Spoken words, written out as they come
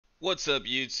What's up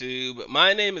YouTube?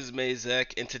 My name is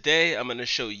Mazek and today I'm going to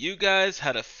show you guys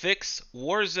how to fix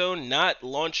Warzone not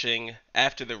launching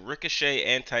after the Ricochet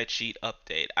anti-cheat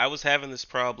update. I was having this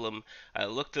problem. I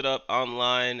looked it up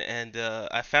online and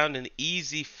I found an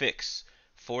easy fix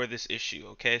for this issue.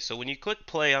 Okay, so when you click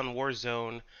play on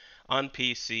Warzone on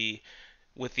PC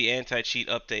with the anti-cheat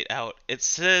update out, it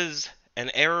says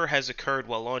an error has occurred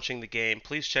while launching the game.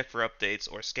 Please check for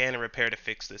updates or scan and repair to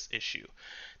fix this issue.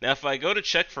 Now, if I go to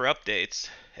check for updates,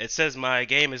 it says my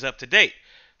game is up to date.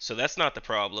 So that's not the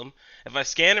problem. If I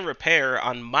scan and repair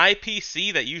on my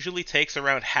PC, that usually takes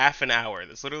around half an hour.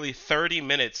 That's literally 30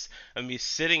 minutes of me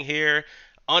sitting here,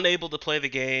 unable to play the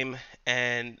game,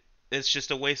 and it's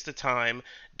just a waste of time.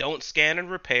 Don't scan and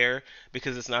repair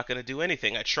because it's not going to do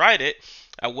anything. I tried it.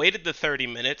 I waited the 30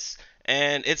 minutes,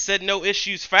 and it said no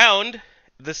issues found.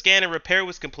 The scan and repair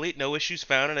was complete, no issues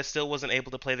found, and I still wasn't able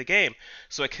to play the game.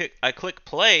 So I click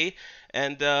play,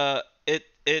 and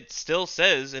it still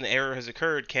says an error has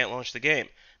occurred, can't launch the game.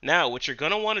 Now, what you're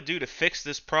going to want to do to fix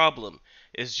this problem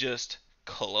is just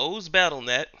close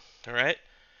Battle.net, alright?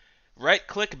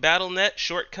 Right-click Battle.net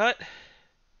shortcut,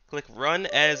 click Run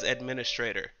as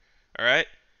Administrator, alright?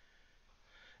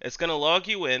 It's going to log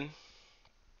you in.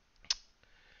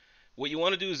 What you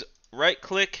want to do is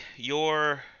right-click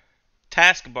your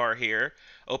taskbar here,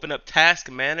 open up Task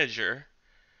Manager,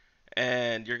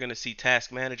 and you're going to see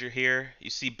Task Manager here. You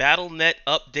see Battle.net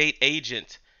Update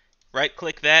Agent.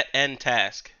 Right-click that, End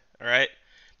Task. Alright?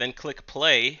 Then click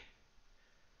Play.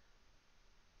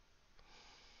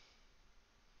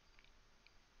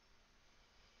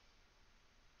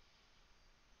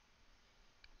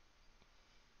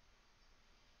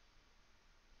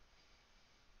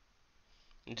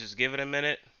 And just give it a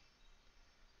minute.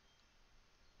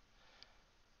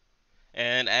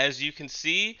 And as you can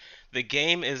see, the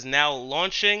game is now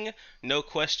launching. No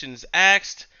questions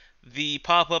asked. The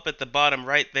pop-up at the bottom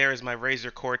right there is my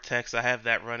Razer Cortex. I have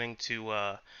that running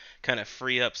to kind of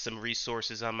free up some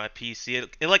resources on my PC.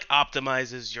 It like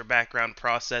optimizes your background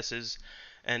processes,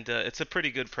 and it's a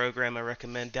pretty good program. I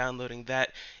recommend downloading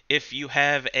that if you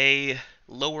have a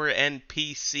lower end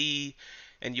PC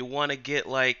and you want to get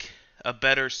like a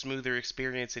better, smoother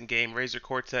experience in game. Razer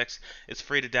Cortex is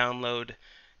free to download.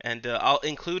 And I'll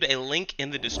include a link in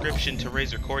the description to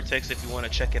Razer Cortex if you want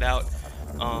to check it out.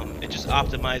 It just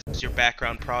optimizes your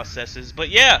background processes. But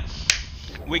yeah,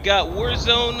 we got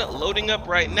Warzone loading up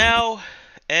right now.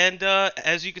 And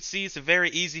as you can see, it's a very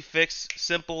easy fix.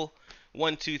 Simple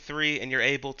 1, 2, 3, and you're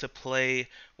able to play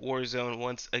Warzone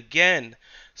once again.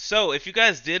 So if you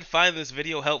guys did find this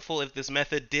video helpful, if this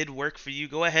method did work for you,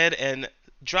 go ahead and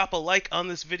drop a like on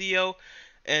this video.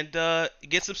 And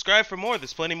get subscribed for more.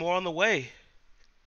 There's plenty more on the way.